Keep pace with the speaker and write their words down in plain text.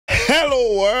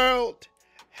Hello world,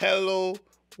 hello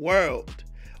world.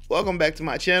 Welcome back to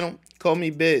my channel. Call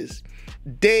me Biz.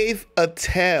 Dave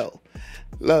Attell.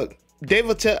 Look, Dave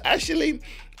Attell. Actually,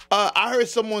 I heard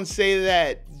someone say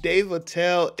that Dave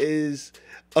Attell is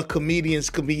a comedian's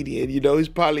comedian. You know, he's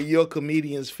probably your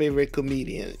comedian's favorite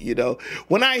comedian. You know,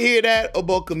 when I hear that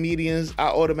about comedians, I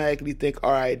automatically think,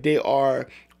 all right, they are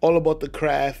all about the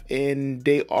craft and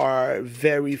they are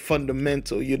very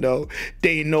fundamental. You know,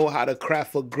 they know how to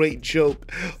craft a great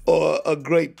joke or a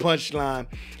great punchline.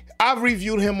 I've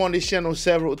reviewed him on this channel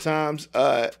several times.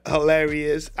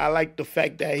 Hilarious. I like the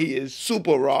fact that he is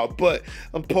super raw, but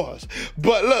pause.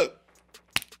 But look,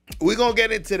 we're gonna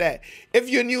get into that. If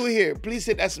you're new here, please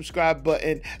hit that subscribe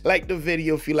button, like the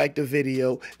video if you like the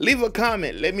video, leave a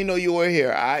comment, let me know you were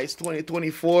here. All right, it's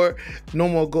 2024, no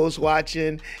more ghost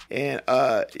watching, and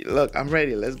look, I'm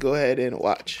ready. Let's go ahead and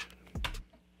watch.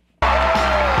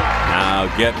 Now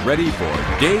get ready for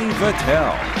Dave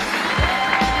Attell.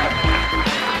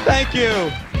 Thank you.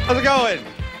 How's it going?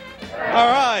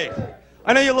 All right.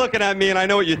 I know you're looking at me and I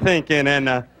know what you're thinking, and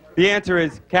the answer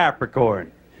is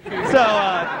Capricorn. So,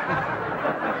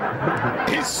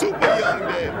 he's super young,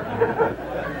 Dave.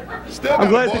 I'm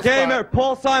glad you came here.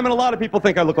 Paul Simon, a lot of people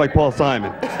think I look like Paul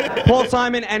Simon. Paul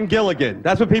Simon and Gilligan.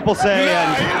 That's what people say. Nah,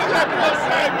 and you look like Paul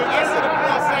Simon. I said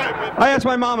Paul Simon. I asked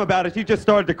my mom about it. She just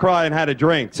started to cry and had a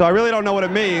drink. So I really don't know what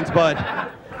it means, but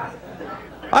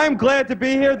I am glad to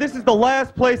be here. This is the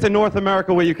last place in North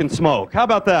America where you can smoke. How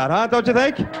about that, huh? Don't you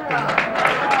think?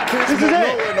 This is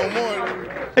it. No more.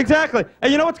 Exactly.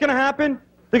 And you know what's going to happen?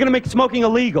 They're going to make smoking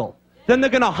illegal. Then they're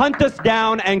going to hunt us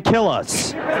down and kill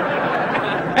us.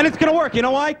 And it's going to work. You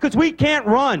know why? Because we can't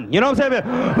run. You know what I'm saying?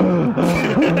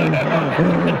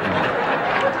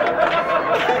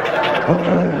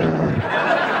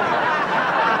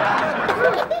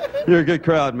 You're a good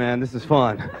crowd, man. This is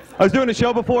fun. I was doing a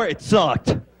show before. It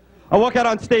sucked. I walk out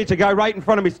on stage. A guy right in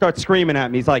front of me starts screaming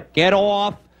at me. He's like, "Get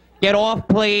off. Get off,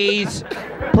 please.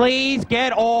 Please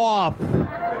get off."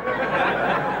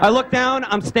 I look down,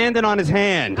 I'm standing on his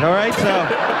hand, all right? So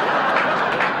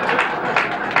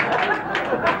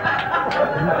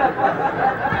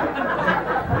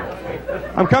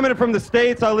I'm coming from the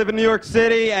States. I live in New York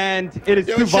City, and it is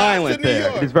too violent there.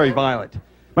 It is very violent.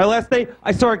 My last day,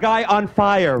 I saw a guy on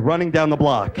fire running down the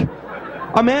block.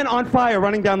 A man on fire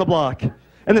running down the block.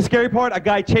 And the scary part, a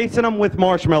guy chasing him with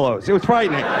marshmallows. It was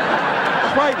frightening. It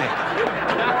was frightening.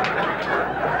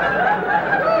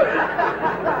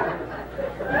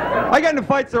 I get into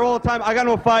fights there all the time. I got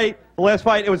into a fight, the last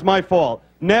fight, it was my fault.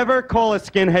 Never call a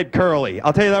skinhead curly.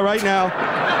 I'll tell you that right now.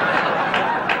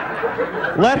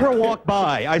 Let her walk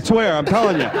by. I swear, I'm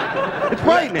telling you. It's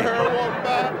frightening. Let her walk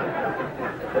by.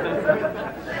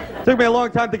 Took me a long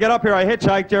time to get up here. I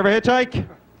hitchhiked. You ever hitchhike?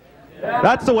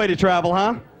 That's the way to travel,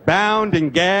 huh? Bound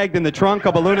and gagged in the trunk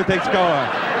of a lunatic's car.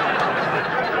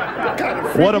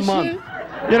 What a month.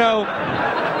 You know...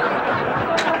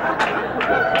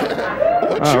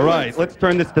 All right, let's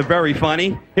turn this to very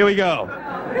funny. Here we go.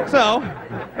 So,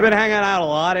 I've been hanging out a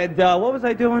lot, and what was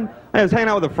I doing? I was hanging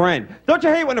out with a friend. Don't you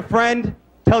hate when a friend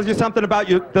tells you something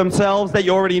about themselves that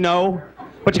you already know,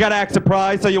 but you gotta act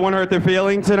surprised so you won't hurt their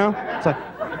feelings, you know? It's like,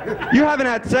 you haven't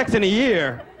had sex in a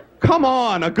year. Come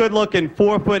on, a good-looking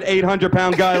 4-foot,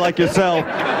 800-pound guy like yourself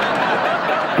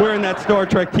wearing that Star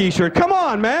Trek t-shirt. Come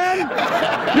on, man.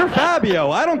 You're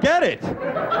Fabio. I don't get it.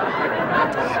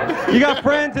 You got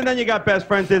friends and then you got best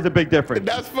friends. There's a big difference.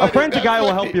 That's funny. A friend's a guy who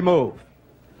will help you move.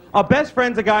 A best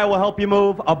friend's a guy who will help you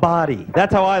move a body.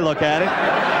 That's how I look at it.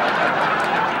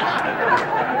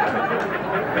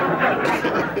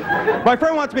 My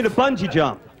friend wants me to bungee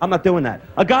jump. I'm not doing that.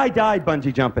 A guy died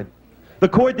bungee jumping. The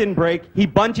cord didn't break. He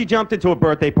bungee jumped into a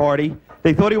birthday party.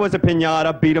 They thought he was a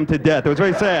piñata, beat him to death. It was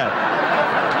very sad.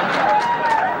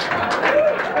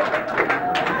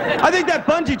 I think that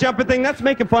bungee jumping thing, that's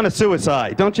making fun of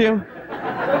suicide, don't you?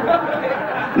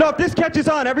 No, if this catches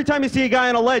on, every time you see a guy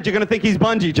on a ledge, you're going to think he's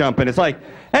bungee jumping. It's like,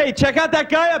 hey, check out that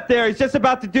guy up there. He's just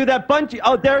about to do that bungee.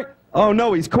 Oh, there. Oh,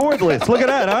 no, he's cordless. Look at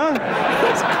that, huh?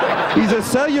 He's a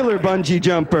cellular bungee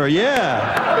jumper,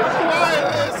 yeah. It's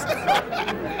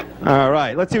wireless. All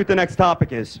right, let's see what the next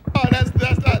topic is. Oh, that's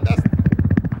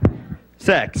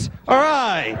Sex. All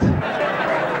right.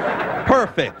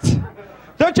 Perfect.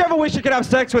 Don't you ever wish you could have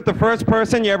sex with the first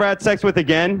person you ever had sex with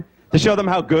again to show them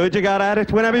how good you got at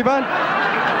it? Wouldn't that be fun?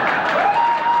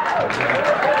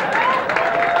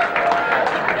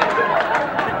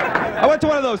 I went to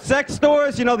one of those sex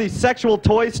stores, you know, these sexual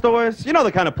toy stores. You know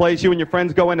the kind of place you and your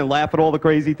friends go in and laugh at all the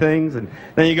crazy things, and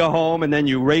then you go home and then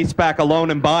you race back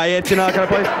alone and buy it, you know that kind of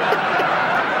place?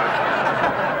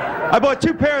 I bought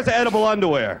 2 pairs of edible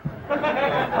underwear.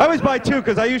 I always buy 2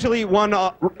 because I usually eat 1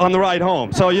 on the ride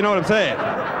home. So you know what I'm saying?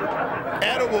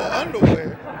 Edible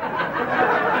underwear.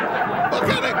 What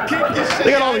kind of kinky shit?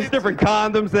 They got all these different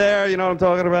condoms there. You know what I'm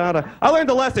talking about? I learned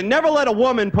a lesson. Never let a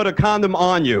woman put a condom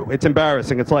on you. It's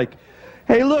embarrassing. It's like,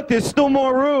 hey, look, there's still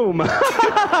more room.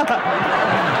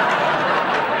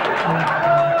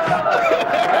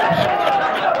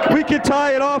 We could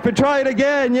tie it off and try it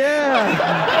again,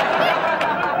 yeah.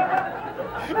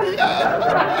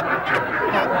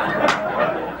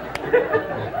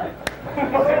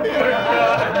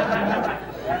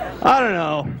 I don't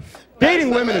know.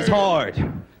 Dating women is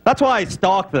hard. That's why I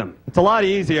stalk them. It's a lot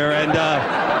easier. And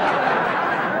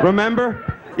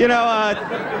remember, you know,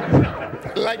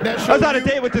 like that I was on a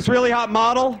date with this really hot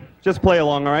model. Just play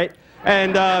along, all right?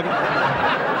 And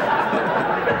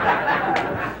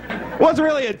it wasn't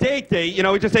really a date, you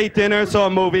know, we just ate dinner, saw a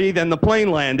movie, then the plane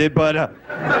landed, but I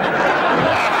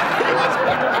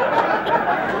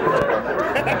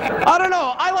don't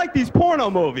know, I like these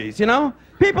porno movies, you know?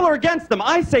 People are against them.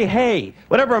 I say, hey,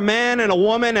 whatever a man and a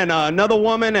woman and another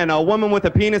woman and a woman with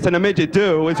a penis and a midget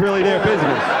do is really their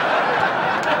business.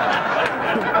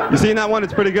 You seen that one?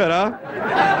 It's pretty good, huh?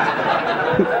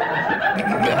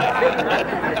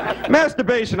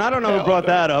 Masturbation, I don't know who brought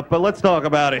that up, but let's talk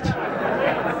about it.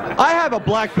 I have a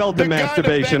black belt in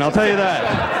masturbation, I'll tell you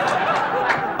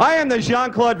that. I am the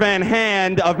Jean-Claude Van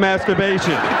Hand of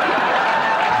masturbation.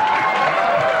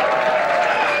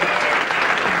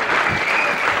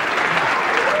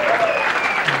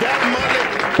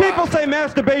 People say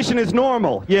masturbation is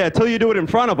normal. Yeah, till you do it in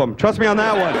front of them. Trust me on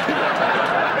that one.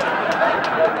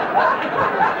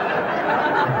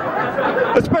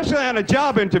 Especially on a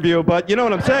job interview, but you know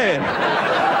what I'm saying.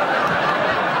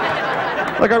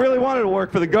 Like, I really wanted to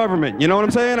work for the government. You know what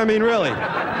I'm saying? I mean, really.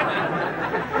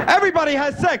 Everybody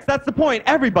has sex. That's the point.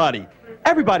 Everybody.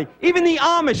 Everybody. Even the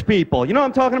Amish people. You know what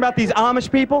I'm talking about? These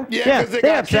Amish people? Yeah, they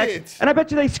have kids. Sex. And I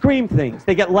bet you they scream things.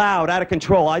 They get loud, out of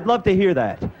control. I'd love to hear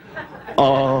that.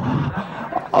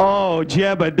 Oh,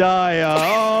 Jebediah.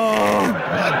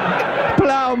 Oh,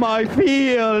 plow my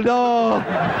field.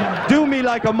 Oh, do me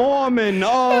like a Mormon.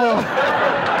 Oh.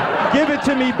 Give it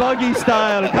to me buggy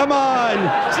style. Come on.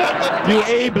 You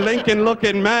Abe Lincoln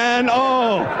looking man.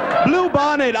 Oh, blue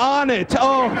bonnet on it.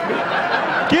 Oh,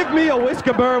 give me a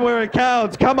whisker burn where it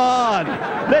counts. Come on.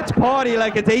 Let's party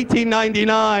like it's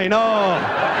 1899.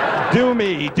 Oh, do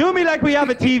me. Do me like we have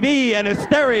a TV and a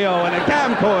stereo and a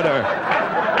camcorder.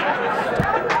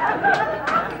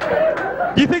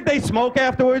 You think they smoke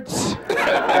afterwards?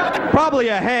 Probably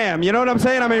a ham. You know what I'm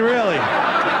saying? I mean, really.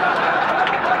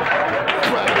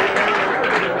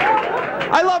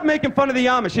 I love making fun of the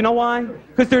Amish. You know why?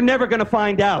 Because they're never going to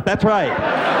find out. That's right.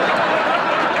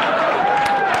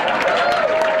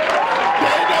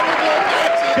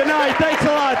 Good night. Thanks a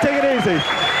lot. Take it easy.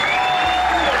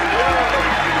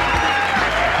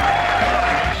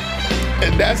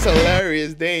 And that's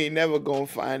hilarious. They ain't never going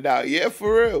to find out. Yeah,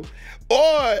 for real.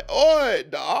 Or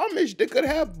the Amish, they could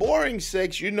have boring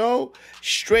sex, you know?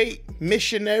 Straight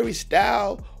missionary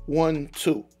style. 1,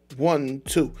 2. 1,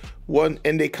 2, 1,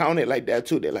 and they count it like that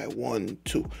too. They're like 1,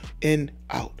 2, in,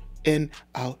 out, in,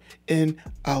 out, in,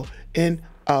 out, in,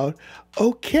 out.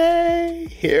 Okay,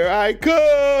 here I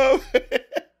come.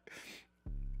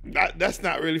 That's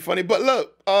not really funny, but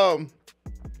look,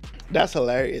 that's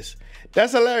hilarious.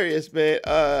 That's hilarious, man.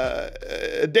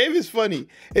 Dave is funny.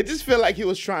 It just felt like he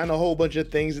was trying a whole bunch of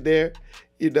things there.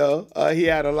 You know, he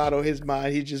had a lot on his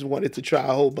mind. He just wanted to try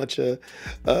a whole bunch of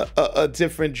a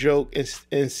different joke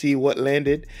and see what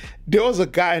landed. There was a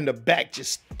guy in the back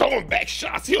just throwing back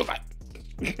shots. He was like,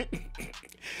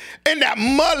 and that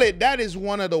mullet, that is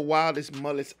one of the wildest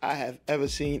mullets I have ever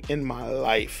seen in my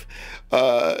life.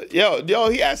 Yo,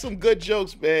 he had some good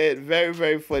jokes, man. Very,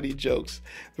 very funny jokes.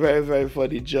 Very, very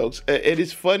funny jokes. It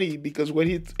is funny because when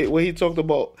he talked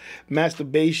about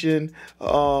masturbation,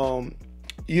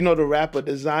 you know, the rapper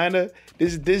Designer,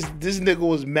 this nigga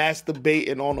was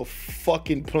masturbating on a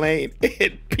fucking plane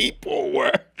and people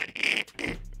were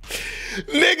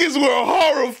niggas were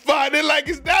horrified. They're like,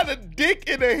 is that a dick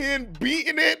in a hand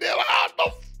beating it? They're like, what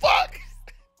the fuck?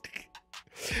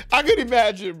 I could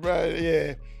imagine, bro.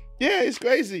 Yeah, it's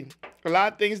crazy. A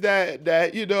lot of things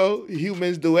that you know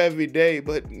humans do every day,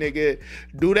 but nigga,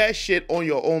 do that shit on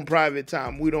your own private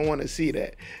time. We don't want to see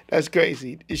that. That's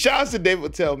crazy. Shout out to Dave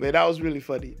Attell, man. That was really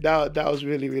funny. That was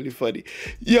really, really funny.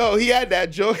 Yo, he had that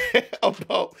joke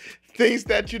about things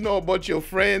that you know about your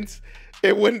friends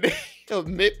and when they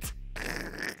admit.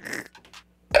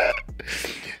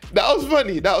 That was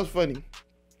funny.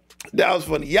 That was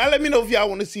funny. Y'all let me know if y'all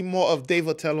want to see more of Dave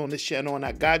Attell on this channel, and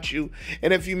I got you.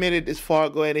 And if you made it this far,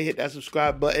 go ahead and hit that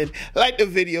subscribe button. Like the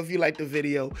video if you like the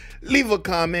video. Leave a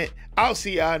comment. I'll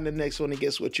see y'all in the next one, and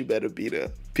guess what? You better be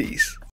there. Peace.